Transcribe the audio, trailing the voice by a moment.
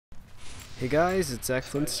Hey guys, it's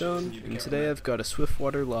Zachflintstone, and today I've got a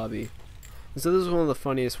Swiftwater lobby. And so this is one of the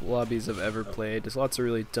funniest lobbies I've ever played. There's lots of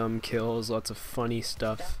really dumb kills, lots of funny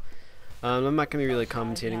stuff. I'm not going to be really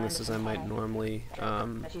commentating this as I might normally.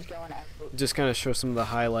 Just kind of show some of the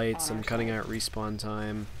highlights and cutting out respawn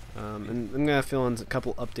time. And I'm going to fill in a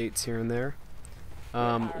couple updates here and there.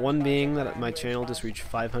 One being that my channel just reached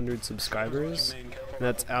 500 subscribers, and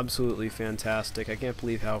that's absolutely fantastic. I can't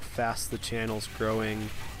believe how fast the channel's growing.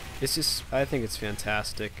 It's just, I think it's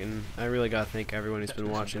fantastic, and I really gotta thank everyone who's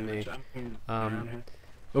been watching me.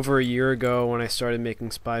 Over a year ago when I started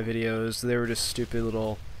making spy videos, they were just stupid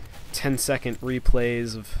little 10-second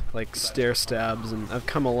replays of like stair stabs, and I've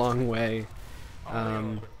come a long way.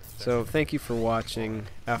 So thank you for watching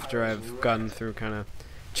after I've gotten through kind of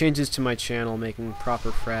changes to my channel, making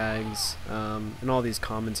proper frags, and all these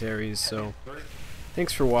commentaries. So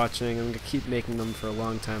thanks for watching. I'm going to keep making them for a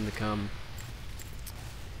long time to come.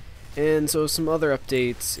 And so some other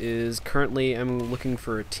updates is currently I'm looking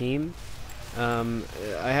for a team. I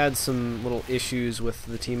had some little issues with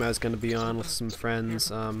the team I was going to be on with some friends.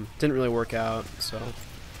 Didn't really work out, so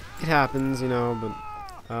it happens, you know.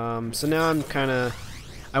 But so now I'm kind of,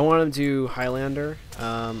 I want to do Highlander,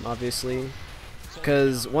 obviously,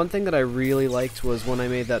 because one thing that I really liked was when I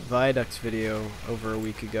made that Viaduct video over a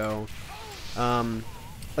week ago.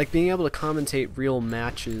 Like being able to commentate real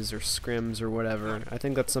matches or scrims or whatever. I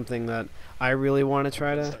think that's something that I really want to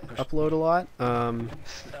try to upload a lot.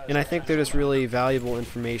 And I think they're just really valuable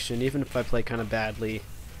information, even if I play kind of badly.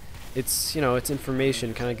 It's, you know, it's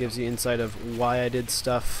information, kind of gives you insight of why I did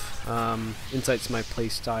stuff, insights to my play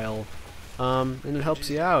style, and it helps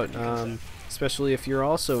you out, especially if you're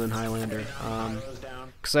also in Highlander.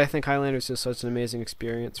 Because I think Highlander is just such an amazing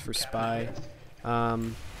experience for Spy.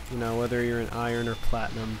 You know, whether you're in Iron or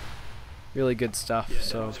Platinum, really good stuff.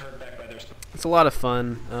 So it's a lot of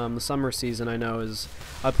fun. The summer season, I know, is,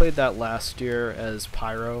 I played that last year as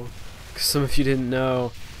Pyro. Because some of you didn't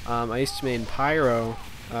know, I used to main Pyro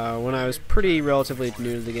when I was relatively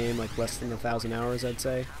new to the game, like less than 1,000 hours, I'd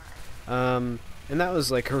say. And that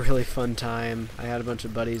was like a really fun time. I had a bunch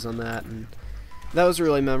of buddies on that, and that was a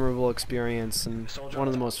really memorable experience and one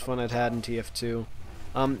of the most fun I'd had in TF2.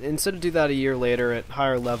 Instead of do that a year later at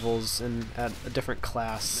higher levels and at a different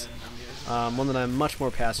class, one that I'm much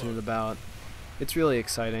more passionate about, it's really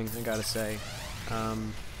exciting, I gotta say.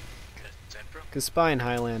 Because Spy and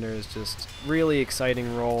Highlander is just really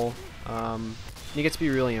exciting role. You get to be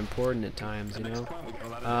really important at times, you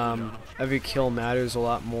know. Every kill matters a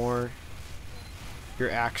lot more.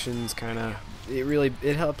 Your actions kind of,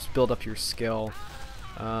 it helps build up your skill.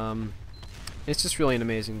 It's just really an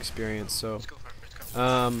amazing experience. So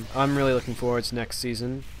I'm really looking forward to next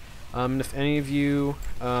season. If any of you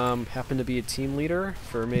happen to be a team leader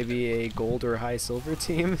for maybe a gold or a high silver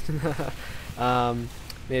team,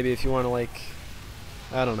 maybe if you want to, like,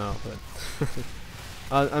 I don't know, but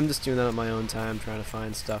I'm just doing that at my own time, trying to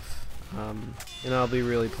find stuff, and I'll be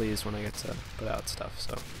really pleased when I get to put out stuff.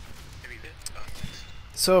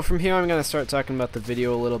 So from here I'm going to start talking about the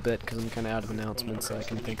video a little bit, because I'm kind of out of announcements that I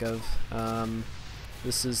can think of.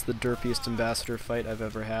 This is the derpiest ambassador fight I've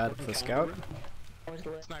ever had with a scout.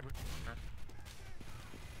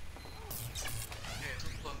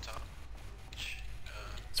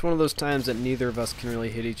 It's one of those times that neither of us can really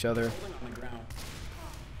hit each other.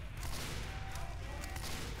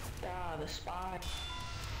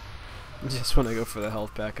 Just when I go for the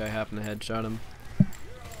health pack, I happen to headshot him.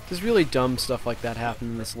 There's really dumb stuff like that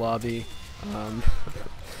happen in this lobby.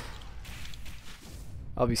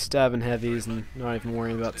 I'll be stabbing heavies and not even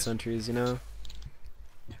worrying about sentries, you know?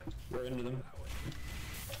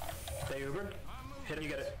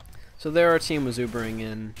 So there our team was Ubering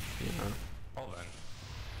in, you know.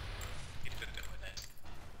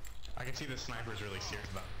 I can see the sniper's really serious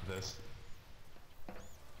about this.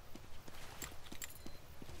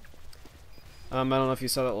 I don't know if you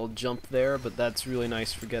saw that little jump there, but that's really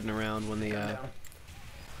nice for getting around when the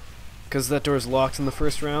because that door's locked in the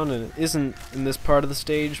first round, and it isn't in this part of the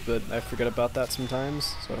stage, but I forget about that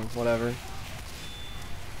sometimes, so whatever.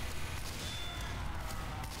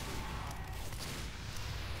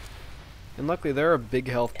 And luckily there are big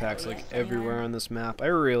health packs like everywhere on this map. I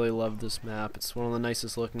really love this map. It's one of the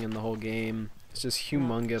nicest looking in the whole game. It's just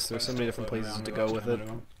humongous. There's so many different places to go with it.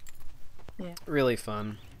 Really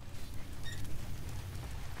fun.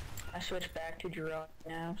 I switched back to Gerard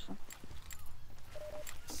now, so.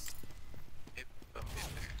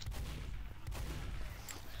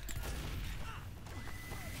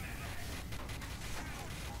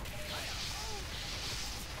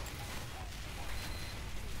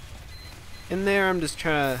 In there I'm just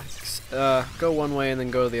trying to go one way and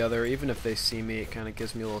then go the other. Even if they see me, it kind of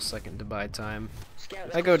gives me a little second to buy time.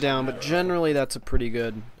 Scout, I go down, but generally that's a pretty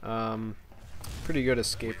good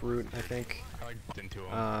escape route, I think. I like into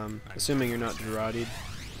Assuming you're not Girardi'd.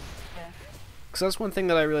 yeah. Because that's one thing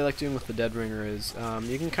that I really like doing with the Dead Ringer is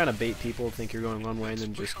you can kind of bait people to think you're going one way and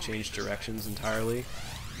then just change directions entirely.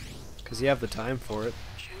 Because you have the time for it.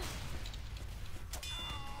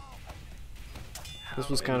 This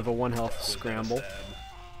was kind of a one health scramble.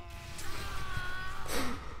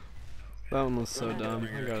 That one was so dumb,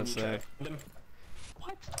 I gotta say.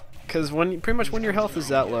 Because pretty much when your health is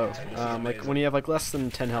that low, like when you have like less than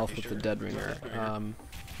 10 health with the Dead Ringer,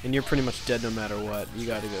 and you're pretty much dead no matter what, you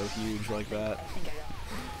gotta go huge like that.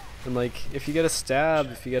 And like, if you get a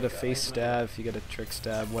stab, if you get a face stab, if you get a trick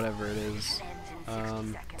stab, whatever it is,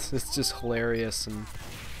 it's just hilarious. And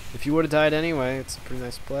if you would have died anyway, it's a pretty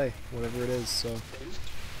nice play, whatever it is. So.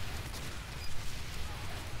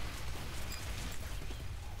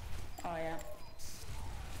 Oh yeah.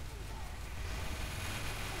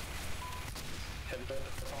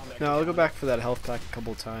 No, I'll go back for that health pack a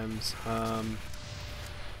couple times.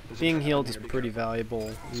 Being healed is pretty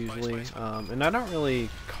valuable usually, and I don't really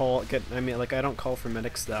I don't call for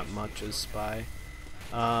medics that much as Spy.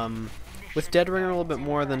 With Dead Ringer a little bit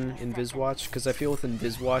more than in Viswatch, because I feel with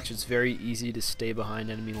Viswatch it's very easy to stay behind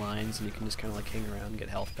enemy lines and you can just kind of like hang around and get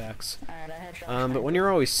health packs. Alright, I headshot. But when you're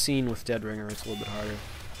always seen with Dead Ringer, it's a little bit harder.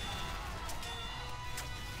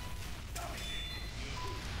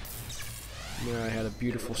 There I had a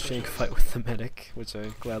beautiful shank fight with the medic, which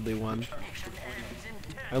I gladly won.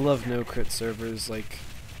 I love no crit servers, like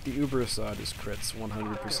the Uber Assad just crits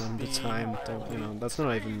 100% of the time. That's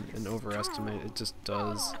not even an overestimate, it just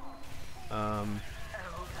does.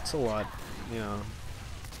 It's a lot,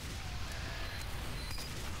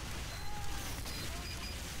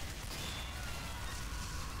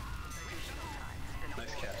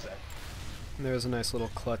 Nice cap, Zach. There's a nice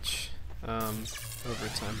little clutch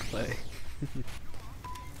overtime play.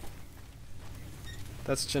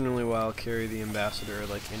 That's generally why I'll carry the Ambassador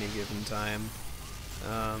like any given time.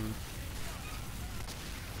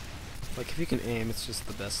 Like if you can aim, it's just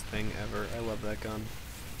the best thing ever. I love that gun.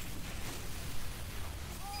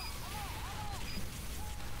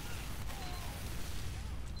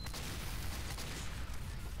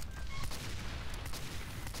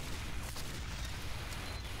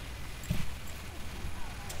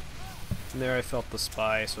 And there I felt the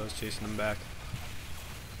Spy, so I was chasing him back.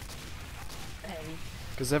 Heavy.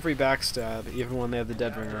 Because every backstab, even when they have the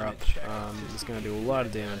Dead Ringer up, is going to do a lot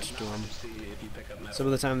of damage to them. So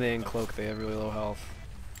by the time they uncloak, they have really low health.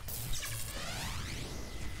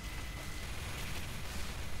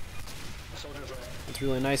 What's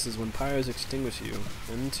really nice is when Pyros extinguish you,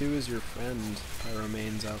 M2 is your friend, Pyro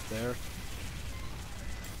mains out there.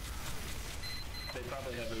 They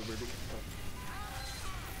probably have Uber.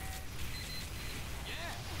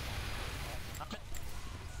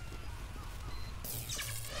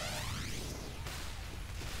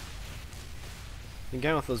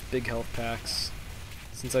 Again with those big health packs,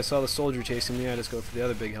 since I saw the soldier chasing me, I just go for the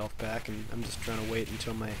other big health pack, and I'm just trying to wait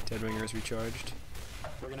until my Dead Ringer is recharged.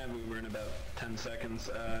 We're gonna have Uber in about 10 seconds.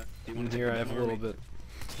 Do you want And to here I have a little bit,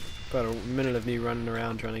 about a minute of me running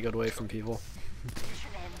around trying to get away from people.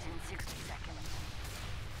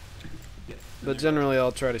 But generally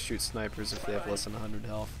I'll try to shoot snipers if they have less than 100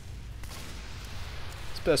 health.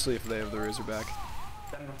 Especially if they have the Razorback.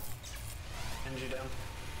 Engine down.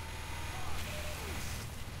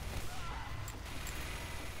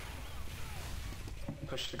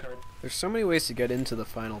 Push the card. There's so many ways to get into the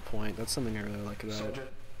final point. That's something I really like about it. Soldier.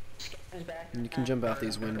 He's back. And you can jump out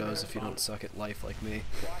these windows if you don't suck at life like me.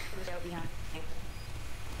 Watch for the out behind you.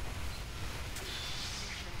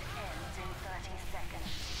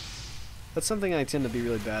 That's something I tend to be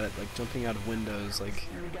really bad at, like jumping out of windows. Like,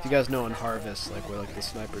 if you guys know on Harvest, like where like the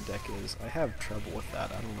sniper deck is, I have trouble with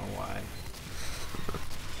that. I don't know why.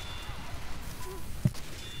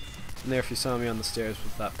 And there, if you saw me on the stairs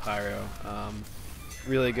with that Pyro,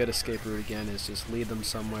 really good escape route again is just lead them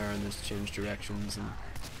somewhere and just change directions. And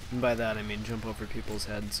by that I mean jump over people's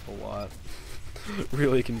heads a lot.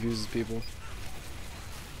 Really confuses people.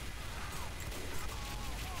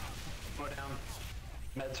 Go down.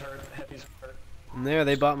 Med's hurt. Heavy's hurt. And there,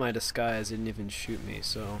 they bought my disguise, didn't even shoot me,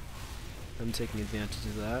 so I'm taking advantage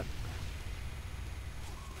of that.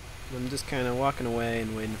 I'm just kind of walking away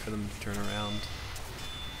and waiting for them to turn around.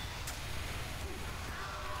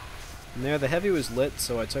 And there, the heavy was lit,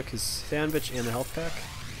 so I took his sandwich and the health pack,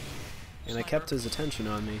 and I kept his attention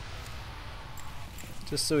on me.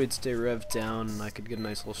 Just so he'd stay revved down and I could get a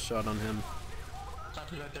nice little shot on him.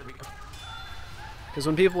 Because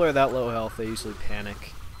when people are that low health, they usually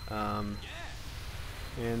panic.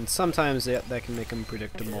 And sometimes that can make them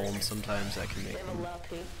predictable, and sometimes that can make them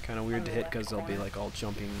kind of weird to hit because they'll be like all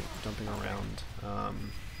jumping around.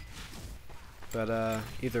 But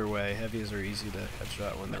either way, heavies are easy to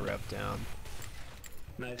headshot when they're revved down.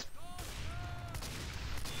 Nice.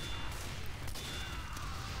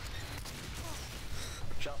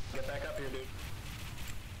 Get back up here, dude.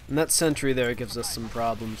 And that sentry there gives us some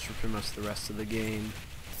problems for pretty much the rest of the game.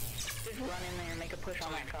 Just run in there and make a push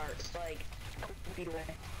on that cart. It's like a couple feet away.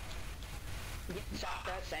 Get shot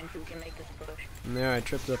that sentry, we can make this push. And there I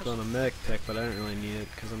tripped up on a medic pick, but I didn't really need it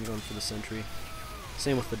because I'm going for the sentry.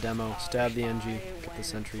 Same with the demo. Stab the NG, get the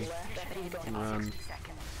sentry, and run.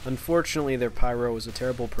 Unfortunately, their pyro was a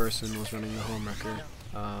terrible person, was running the homewrecker.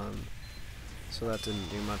 So that didn't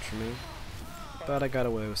do much for me. But I got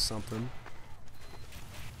away with something.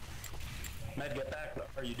 Med, get back. What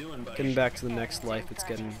are you doing, buddy? Getting back to the next life, it's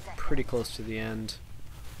getting pretty close to the end.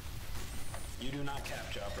 You do not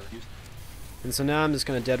cap, Chopper. And so now I'm just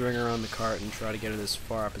going to dead ring around the cart and try to get it as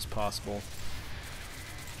far up as possible.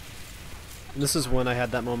 And this is when I had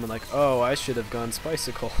that moment like, oh, I should have gone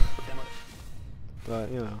Spicicle.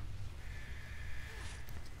 But, you know.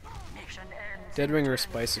 Dead ring or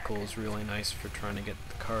Spicicle is really nice for trying to get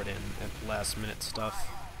the cart in at last minute stuff.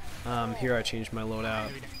 Here I changed my loadout.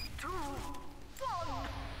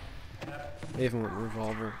 I even went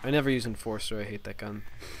revolver. I never use Enforcer, I hate that gun.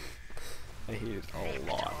 I hate it a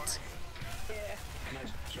lot.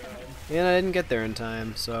 And I didn't get there in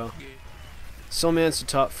time, so still managed to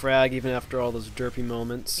top frag even after all those derpy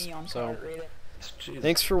moments. So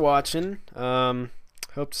thanks for watching.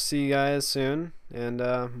 Hope to see you guys soon,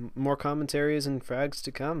 and more commentaries and frags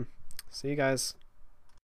to come. See you guys.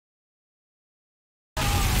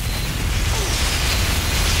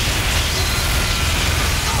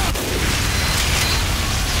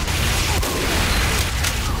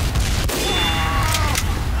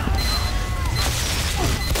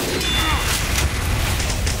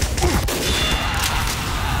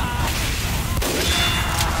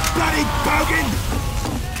 Bloody bogan!